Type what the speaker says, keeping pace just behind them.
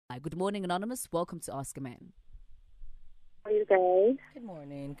Hi, good morning, Anonymous. Welcome to Ask a Man. How are you guys? Good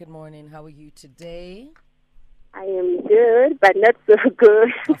morning. Good morning. How are you today? I am good, but not so good.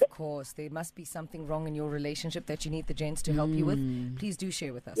 Of course, there must be something wrong in your relationship that you need the gents to help you with. Please do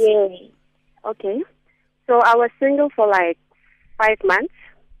share with us. Yeah. Okay. So I was single for like 5 months.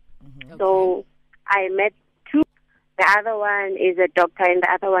 So I met two. The other one is a doctor, and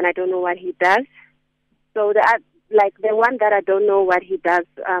the other one I don't know what he does. So the one that I don't know what he does,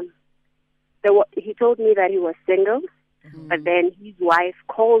 he told me that he was single, but then his wife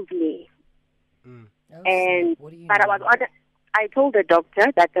called me. Oh, And what do you but know? I told the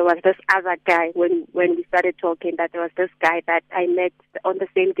doctor that there was this other guy when we started talking, that there was this guy that I met on the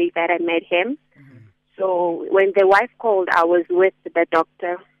same day that I met him. So when the wife called, I was with the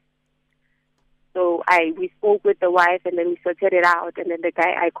doctor. So we spoke with the wife, and then we sorted it out. And then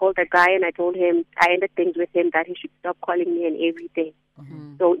I called the guy, and I told him, I ended things with him, that he should stop calling me and everything.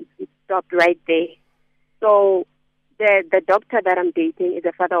 So it stopped right there. So the doctor that I'm dating is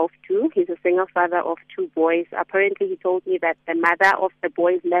a father of two. He's a single father of two boys. Apparently, he told me that the mother of the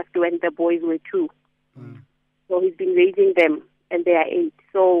boys left when the boys were two. So he's been raising them, and they are 8.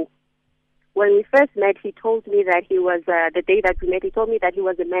 So when we first met, he told me that he was, the day that we met, he told me that he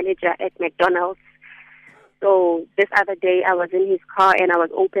was a manager at McDonald's. So this other day, I was in his car, and I was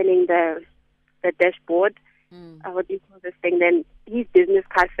opening the dashboard. What do you call this thing? Then his business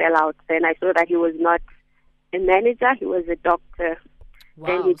card fell out. Then I saw that he was not a manager, he was a doctor.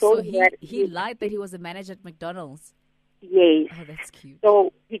 Wow. He told So me that he lied that he was a manager at McDonald's. yes. Oh, that's cute.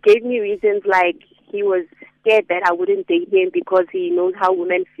 So he gave me reasons like he was scared that I wouldn't date him because he knows how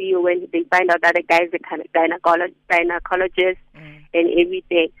women feel when they find out that a guy is a kind of gynecologist and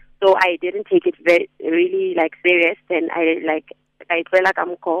everything. So I didn't take it really like serious, and I felt like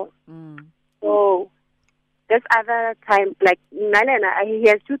I'm cool. So this other time, like Nalena, he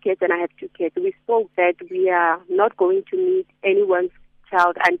has 2 kids and I have 2 kids. We spoke that we are not going to meet anyone's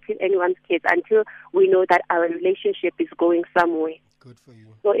kids until we know that our relationship is going somewhere. Good for you.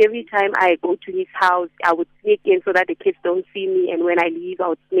 So every time I go to his house, I would sneak in so that the kids don't see me, and when I leave, I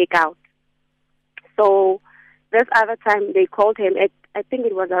would sneak out. So this other time, they called him at, I think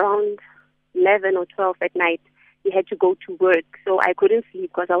it was around 11 or 12 at night. He had to go to work, so I couldn't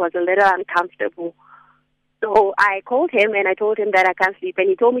sleep because I was a little uncomfortable. So I called him and I told him that I can't sleep, and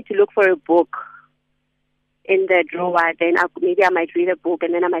he told me to look for a book in the drawer. Then maybe I might read a book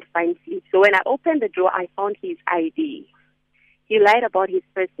and then I might find sleep. So when I opened the drawer, I found his ID. He lied about his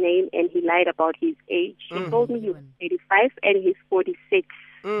first name and he lied about his age. He told me he was 85 and he's 46.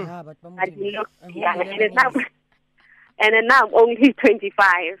 Yeah, but But he looked, who yeah, you and living then now I'm only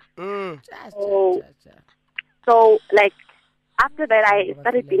 25. So like after that, I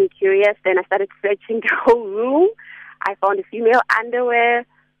started being curious. Then I started searching the whole room. I found a female underwear,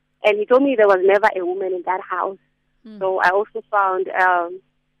 and he told me there was never a woman in that house. So I also found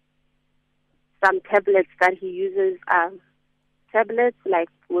some tablets that he uses. Tablets, like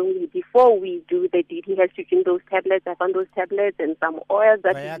before we do the deed, he has to drink those tablets. I found those tablets and some oils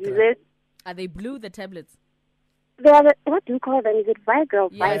that Viagra. he uses. Are they blue, the tablets? They are what do you call them? Is it Viagra?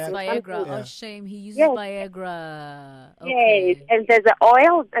 Yes, Viagra. Viagra. Yeah. Oh, shame. He uses Yes. Viagra. Okay. Yes, and there's the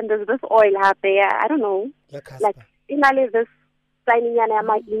oil, and there's this oil out there. I don't know. Yeah, Like, finally, this signing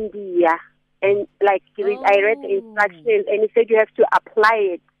India. And, like, I read the instructions, and he said you have to apply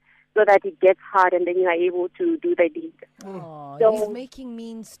it so that it gets hard, and then you are able to do the deed. Oh, So- he's making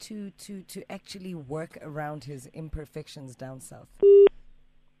means to actually work around his imperfections down south.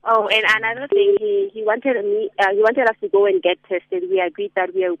 Oh, and another thing, he wanted he wanted us to go and get tested. We agreed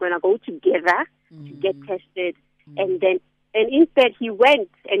that we are going to go together to get tested, and instead he went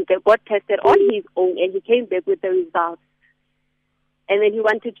and got tested on his own, and he came back with the results. And then he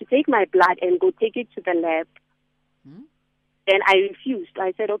wanted to take my blood and go take it to the lab. Then I refused.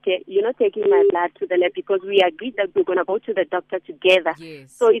 I said, okay, you're not taking my blood to the lab because we agreed that we're going to go to the doctor together.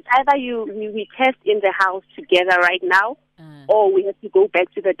 Yes. So it's either we test in the house together right now, or we have to go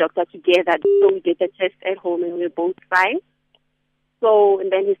back to the doctor together. So we did the test at home and we were both fine. So,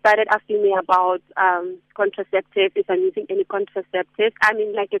 and then he started asking me about contraceptives, if I'm using any contraceptives. I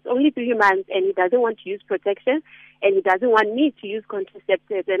mean, like, it's only 3 months and he doesn't want to use protection and he doesn't want me to use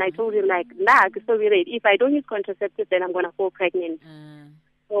contraceptives. And I told him, like, nah, so if I don't use contraceptives, then I'm going to fall pregnant.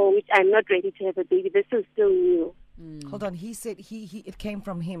 So, which I'm not ready to have a baby. This is still new. Hold on, he said it came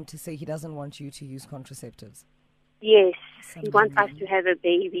from him to say he doesn't want you to use contraceptives. Yes, he wants us to have a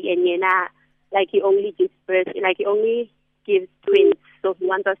baby. And, like, he only gives birth, like, he only gives twins, so he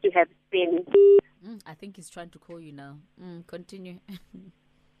wants us to have twins. I think he's trying to call you now. Continue.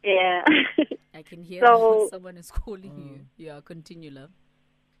 Yeah. I can hear So- someone is calling you. Yeah, continue, love.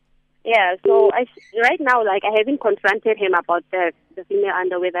 Yeah, so right now, like, I haven't confronted him about the female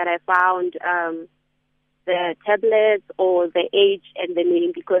underwear that I found, the tablets or the age and the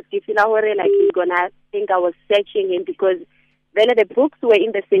name, because if you know, like, he's gonna think I was searching him, because then the books were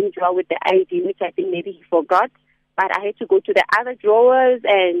in the same drawer with the ID, which I think maybe he forgot. But I had to go to the other drawers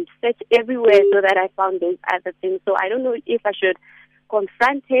and search everywhere so that I found those other things. So I don't know if I should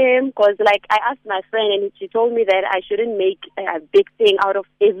confront him, because, like, I asked my friend and she told me that I shouldn't make a big thing out of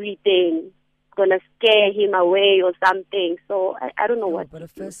everything. Gonna scare him away or something. So I don't know what. But a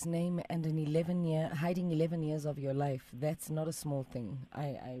first name and hiding 11 years of your life, that's not a small thing,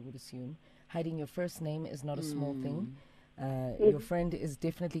 I would assume. Hiding your first name is not a small thing. Your friend is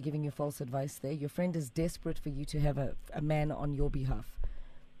definitely giving you false advice there. Your friend is desperate for you to have a man on your behalf.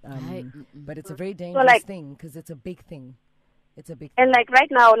 But it's a very dangerous thing, because it's a big thing. It's a big thing. And, like, right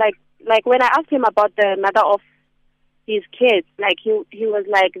now, like when I asked him about the mother of his kids, like, he was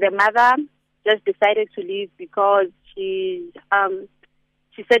like, the mother just decided to leave because she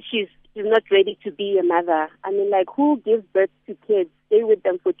said she's not ready to be a mother. I mean, like, who gives birth to kids, stay with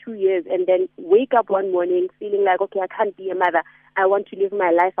them for 2 years, and then wake up one morning feeling like, okay, I can't be a mother. I want to live my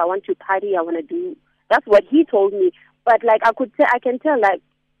life. I want to party. I want to do. That's what he told me. But, like, I can tell, like,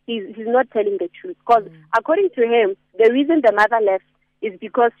 he's not telling the truth. Because according to him, the reason the mother left is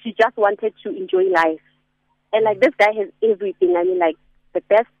because she just wanted to enjoy life. And, like, this guy has everything. I mean, like, the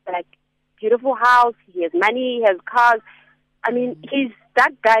best, like, beautiful house. He has money. He has cars. I mean, he's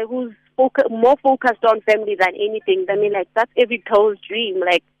that guy who's more focused on family than anything. I mean, like, that's every girl's dream.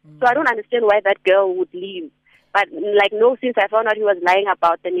 Like, so I don't understand why that girl would leave. But, like, no, since I found out he was lying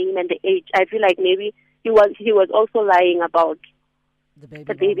about the name and the age, I feel like maybe he was also lying about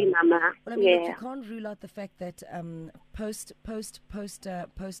the baby mama. Well, I mean, look, you can't rule out the fact that post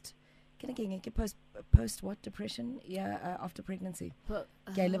what depression? Yeah, after pregnancy.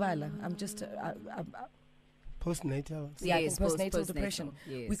 I'm just. Postnatal. Yeah, I think postnatal depression.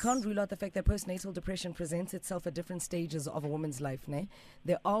 Yes. We can't rule out the fact that postnatal depression presents itself at different stages of a woman's life.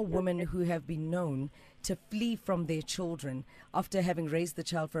 There are women who have been known to flee from their children after having raised the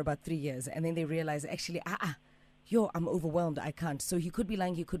child for about 3 years, and then they realize, actually, I'm overwhelmed, I can't. So he could be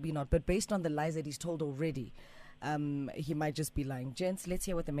lying, he could be not. But based on the lies that he's told already, he might just be lying. Gents, let's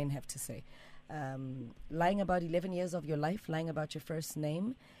hear what the men have to say. Lying about 11 years of your life, lying about your first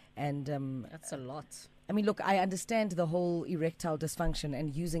name, and That's a lot. I mean, look, I understand the whole erectile dysfunction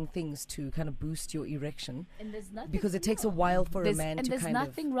and using things to kind of boost your erection, And there's nothing because it takes a while for a man to there's kind of.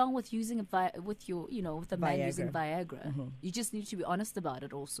 nothing wrong with using it with a man using Viagra. Viagra. You just need to be honest about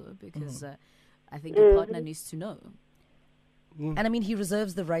it also, because I think your partner needs to know. And I mean, he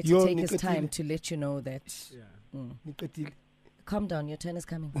reserves the right to Yo, take his Nikatile. time to let you know that. Nikatile. Calm down, your turn is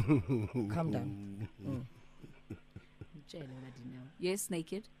coming. Calm down. Yes,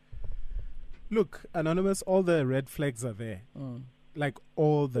 naked. Look, Anonymous, all the red flags are there. Like,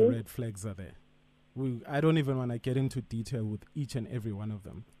 all the red flags are there. I don't even want to get into detail with each and every one of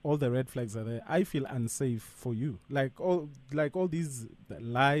them. All the red flags are there. I feel unsafe for you. Like all these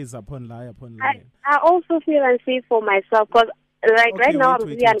lies upon lie upon lie. I also feel unsafe for myself, because, like, right now I'm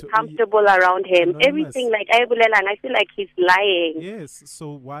really uncomfortable around him. Anonymous. Everything, like, I feel like he's lying. Yes,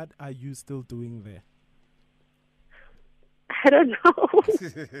 so what are you still doing there? I don't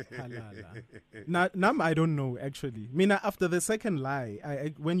know. Nam, I don't know, actually. Mina, after the second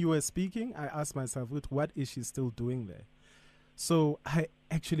lie, when you were speaking, I asked myself, what is she still doing there? So I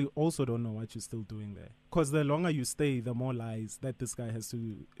actually also don't know what you're still doing there. Because the longer you stay, the more lies that this guy has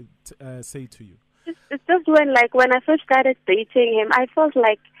to say to you. It's just when I first started dating him, I felt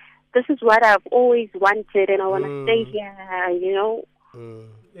like this is what I've always wanted, and I want to stay here,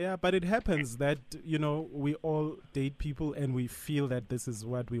 Yeah, but it happens that, we all date people and we feel that this is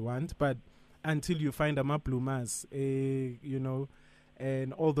what we want. But until you find a maplumas,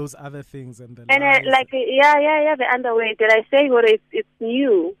 and all those other things and the lies. The underwear. Did I say what it's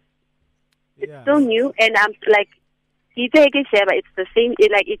new? It's still new, and I'm like, it's the same.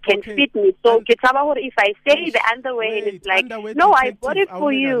 It can fit me. So if I say the underwear, it's like, no, I bought it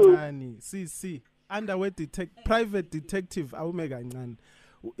for you. See, underwear private detective.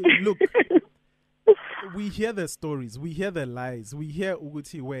 Look, we hear the stories, we hear the lies, we hear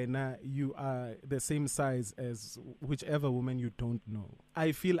Uguti where you are the same size as whichever woman you don't know.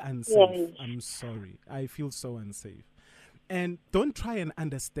 I feel unsafe. Yes. I'm sorry. I feel so unsafe. And don't try and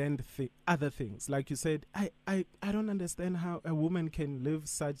understand other things. Like you said, I don't understand how a woman can live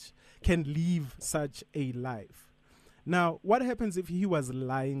such a life. Now, what happens if he was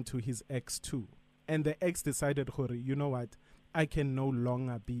lying to his ex too? And the ex decided, you know what? I can no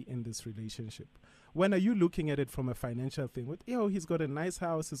longer be in this relationship. when are you looking at it from a financial thing? With, he's got a nice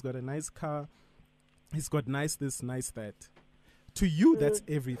house, he's got a nice car, he's got nice this, nice that. To you, that's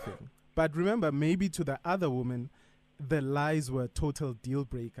everything. But remember, maybe to the other woman, the lies were a total deal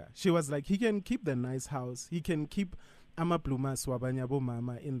breaker. She was like, he can keep the nice house, he can keep amapluma swabanyabo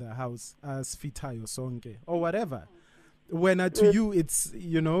mama in the house as fitayo sonke or whatever. When to you, it's,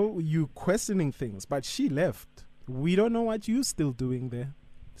 you questioning things. But she left. We don't know what you still doing there.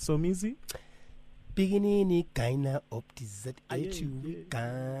 So, Mizi? Beginning kinda up to Z kinda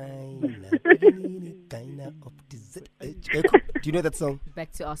up to Z. Do you know that song?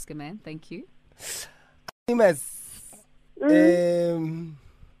 Back to Oscar Man. Thank you. Famous.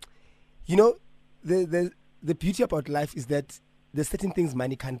 The beauty about life is that there's certain things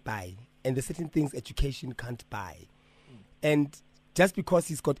money can't buy, and there's certain things education can't buy. And just because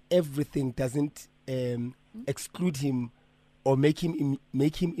he's got everything doesn't exclude him or make him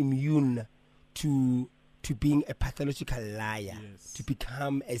immune to being a pathological liar, to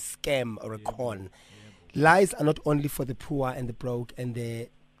become a scam or a con. Lies are not only for the poor and the broke and the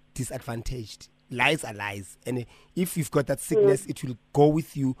disadvantaged. Lies are lies. And if you've got that sickness, it will go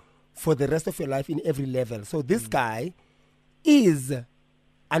with you for the rest of your life in every level. So this guy is,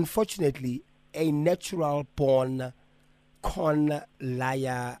 unfortunately, a natural born con,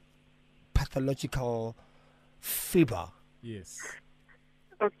 liar, pathological fibber. Yes.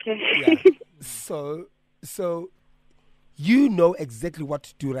 Okay. Yeah. So you know exactly what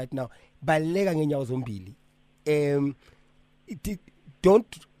to do right now. Balega ngenyawo zombili.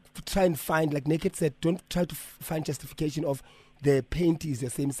 Don't try and find, like Naked said, don't try to find justification of the paint is the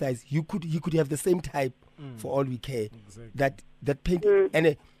same size. He could have the same type for all we care. Exactly. That paint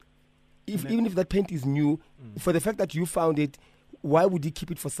and even if that paint is new, for the fact that you found it, why would he keep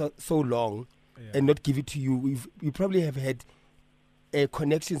it for so long and not give it to you? You probably have had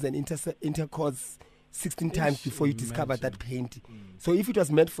connections and intercourse 16 times before you discovered that paint. So if it was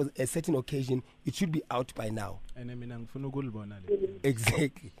meant for a certain occasion, it should be out by now.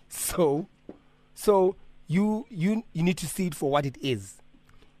 Exactly. So you need to see it for what it is.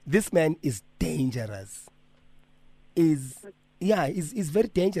 This man is dangerous. Is very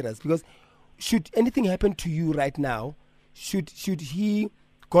dangerous, because should anything happen to you right now, should he,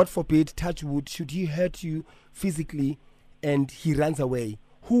 God forbid, touch wood, should he hurt you physically and he runs away,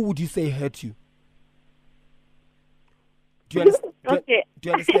 who would you say hurt you? Do you understand? Okay. Do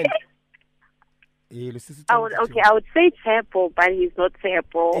you understand? I would say terrible, but he's not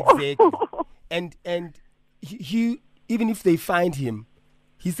terrible. Exactly. and he even if they find him,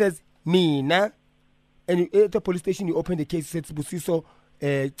 he says, Mina. And at the police station, you open the case, says Busiso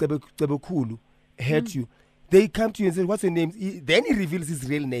Tsebekulu hurt you. They come to you and say, what's your name? Then he reveals his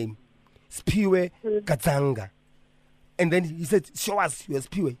real name, Spiwe Katsanga. And then he said, show us your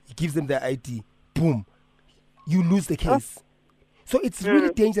Spiwe. He gives them the ID. Boom. You lose the case. So it's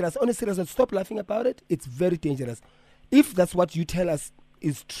really dangerous. Honestly, stop laughing about it. It's very dangerous. If that's what you tell us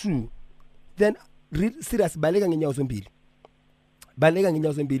is true, then serious, balega ngenyawo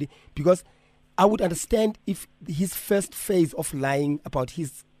zombili, because I would understand if his first phase of lying about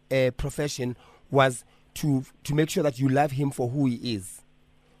his profession was to make sure that you love him for who he is.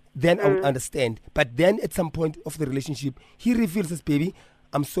 Then I would understand. But then at some point of the relationship, he reveals this, baby,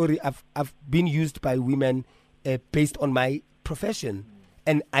 I'm sorry, I've been used by women based on my profession.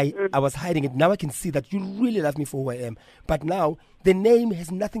 And I was hiding it. Now I can see that you really love me for who I am. But now the name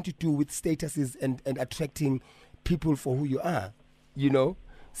has nothing to do with statuses and attracting people for who you are,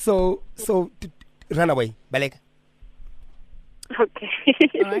 So run away, Balek. Okay.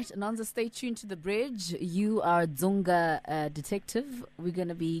 All right, Ananza, stay tuned to the bridge. You are Dzonga detective. We're going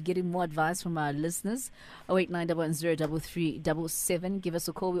to be getting more advice from our listeners. 0891103377. Give us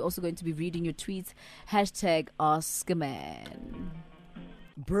a call. We're also going to be reading your tweets. #AskAman.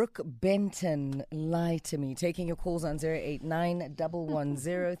 Brooke Benton, lie to me. Taking your calls on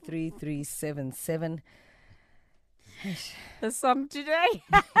 089-110-3377. The song today.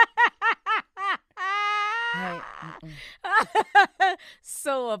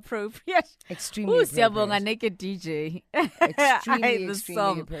 So appropriate. Extremely Who's appropriate. naked DJ? Extremely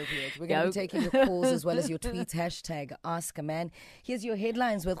song. appropriate. We're going to be taking your calls as well as your tweets. #AskAman. Here's your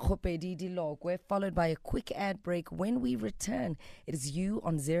headlines with Khopedi Dilogwe, followed by a quick ad break. When we return, it is you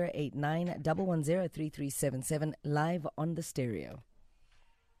on 089-110-3377, live on the stereo.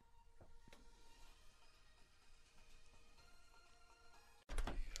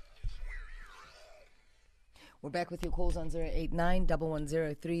 We're back with your calls on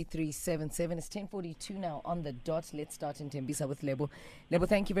 089-110-3377. It's 10:42 now on the dot. Let's start in Tembisa with Lebo. Lebo,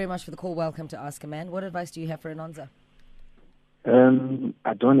 thank you very much for the call. Welcome to Ask a Man. What advice do you have for Anonza?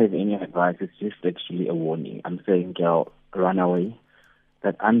 I don't have any advice. It's just actually a warning. I'm saying, girl, run away.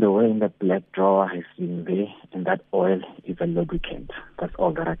 That underwear in that black drawer has been there, and that oil is a lubricant. That's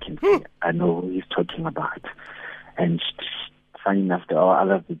all that I can say. I know who he's talking about. And funny enough, there are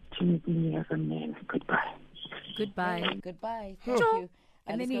other victims me as a man. Goodbye. Goodbye. Goodbye. Thank Sure. you.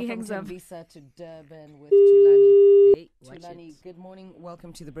 And let's then he go from hangs up. Tembisa to Durban with Tulani. Hey, watch Tulani, it. good morning.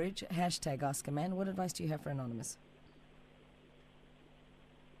 Welcome to the bridge. Hashtag Ask a Man. What advice do you have for Anonymous?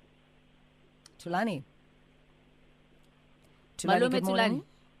 Tulani. Malume good morning.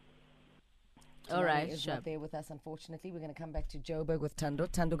 Tulani. All right, is sure. not there with us, unfortunately. We're going to come back to Joburg with Tando.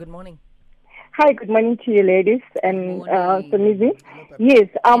 Tando, good morning. Hi, good morning to you, ladies and Morning. Somizi. Yes,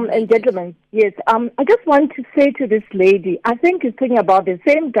 and gentlemen. Yes, I just want to say to this lady, I think he's talking about the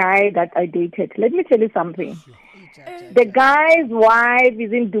same guy that I dated. Let me tell you something. The guy's wife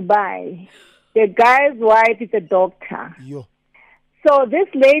is in Dubai. The guy's wife is a doctor. Yo. So this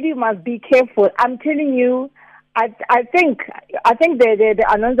lady must be careful. I'm telling you. I think the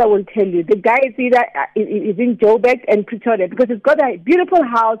announcer will tell you the guy is either is in Joburg and Pretoria because he's got a beautiful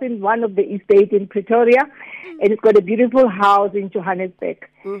house in one of the estates in Pretoria, and he's got a beautiful house in Johannesburg.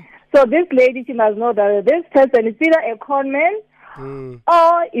 So this lady, she must know that this person is either a conman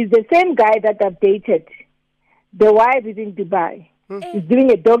or is the same guy that I've dated. The wife is in Dubai. He's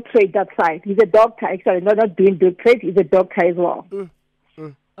doing a doctorate that side. He's a doctor, actually, not doing doctorate. He's a doctor as well.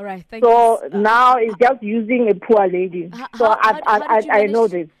 All right, thank So you. now it's just using a poor lady. So I know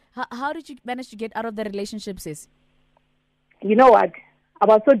this. How did you manage to get out of the relationship, sis? You know what? I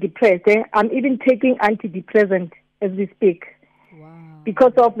was so depressed. I'm even taking antidepressant as we speak. Wow.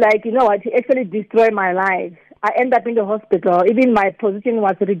 Because of you know what? It actually destroyed my life. I ended up in the hospital. Even my position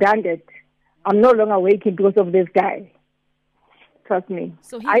was redundant. I'm no longer working because of this guy. Trust me.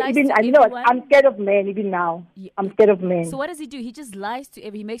 So he lies to you know what? everyone? I'm scared of men even now. I'm scared of men. So what does he do? He just lies to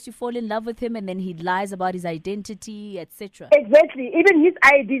everyone. He makes you fall in love with him, and then he lies about his identity, etc. Exactly. Even his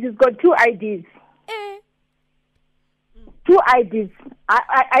IDs, he's got two IDs. Two IDs.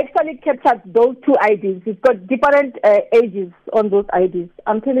 I actually captured those two IDs. He's got different ages on those IDs.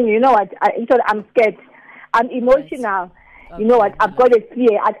 I'm telling you, you know what? I'm scared. I'm emotional. You know what? I've got a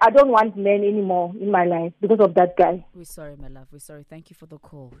fear. I don't want men anymore in my life because of that guy. We're sorry, my love. We're sorry. Thank you for the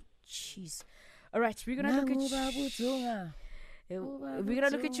call. Jeez. All right, we're gonna look at. We're gonna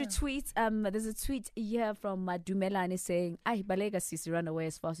look at your tweets. There's a tweet here from Dumelani saying, "Ay, balega sisi, run away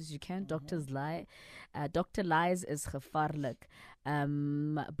as fast as you can. Doctors lie. Doctor lies is gevaarlijk."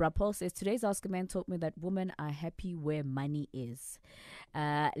 Brapol says, "Today's Ask a Man taught me that women are happy where money is."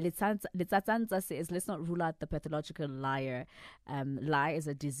 Litsatanza says, "Let's not rule out the pathological liar. Lie is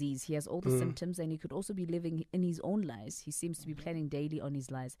a disease. He has all the symptoms, and he could also be living in his own lies. He seems to be planning daily on his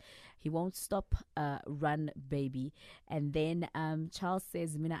lies. He won't stop. Run, baby." And then Charles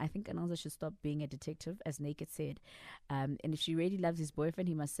says, "Mina, I think Ananza should stop being a detective, as Naked said. And if she really loves his boyfriend,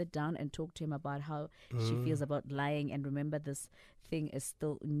 he must sit down and talk to him about how she feels about lying. And remember, this thing is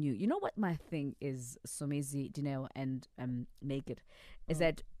still new." You know what my thing is, Somezi, Dineo, and Naked, is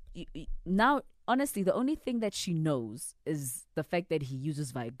that now, honestly, the only thing that she knows is the fact that he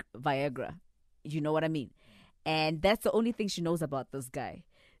uses Viagra. You know what I mean? And that's the only thing she knows about this guy.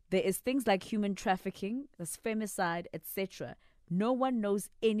 There is things like human trafficking, there's femicide, etc. No one knows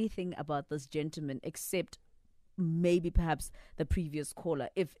anything about this gentleman except maybe perhaps the previous caller,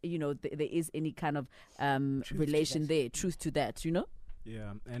 if there is any kind of relation there, truth to that, you know?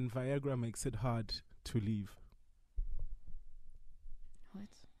 Yeah, and Viagra makes it hard to leave. What?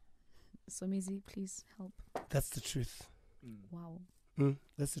 Somizi, please help. That's the truth. Wow.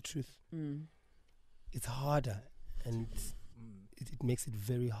 That's the truth. It's harder, and it makes it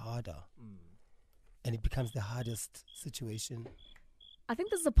very harder. And it becomes the hardest situation. I think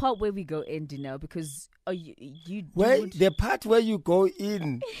this is the part where we go in, Dino, because the part where you go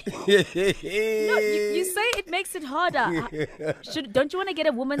in. No, you say it makes it harder. Don't you want to get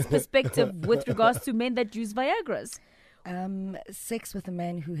a woman's perspective with regards to men that use Viagras? Sex with a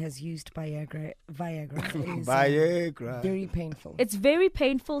man who has used Viagra is very painful. It's very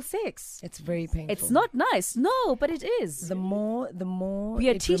painful sex. It's very painful. It's not nice, no, but it is. The more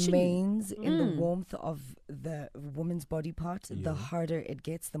it remains in the warmth of the woman's body part, the harder it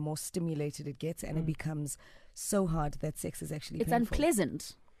gets, the more stimulated it gets, and it becomes so hard that sex is actually painful.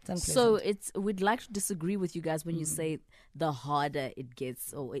 Unpleasant. So we'd like to disagree with you guys when you say the harder it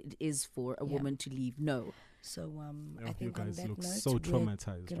gets or it is for a woman to leave. No. So I think you guys on that look note, so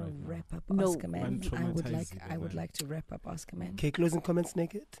traumatized we're right gonna now. wrap up No. Ask a Man. I would like to wrap up Ask a Man. Okay, closing comments,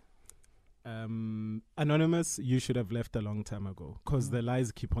 Naked? Anonymous, you should have left a long time ago because the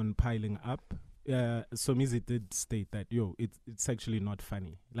lies keep on piling up Somizi did state that, it's actually not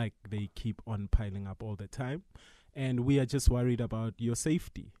funny. Like, they keep on piling up all the time. And we are just worried about your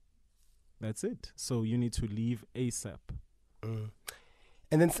safety. That's it. So you need to leave ASAP.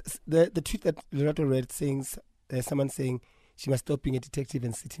 And then the tweet that Lerato read saying, someone saying she must stop being a detective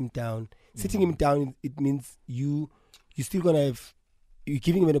and sit him down. Sitting him down, it means you're still going to have, you're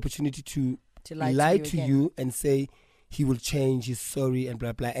giving him an opportunity to lie to you and say he will change, he's sorry, and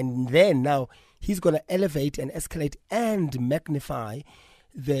blah, blah. And then now he's going to elevate and escalate and magnify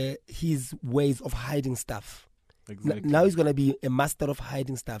his ways of hiding stuff. Exactly. Now he's going to be a master of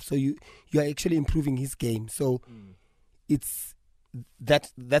hiding stuff. So you are actually improving his game. So it's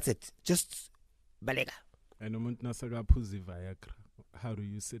that's it. Just balega. And umuntu nasakaphuza Viagra, how do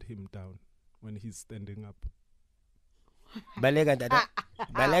you sit him down when he's standing up? Balega dada.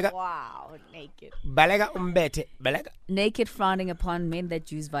 Balega. Wow, naked. Balega umbete. Balega. Naked frowning upon men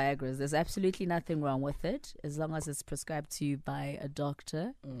that use Viagra. There's absolutely nothing wrong with it as long as it's prescribed to you by a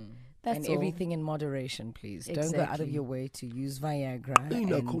doctor. That's and all. everything in moderation, please. Exactly. Don't go out of your way to use Viagra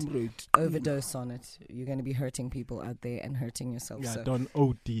and overdose on it. You're going to be hurting people out there and hurting yourself. Yeah, so don't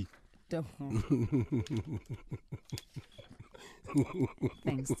OD. don't.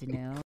 Thanks, Janelle.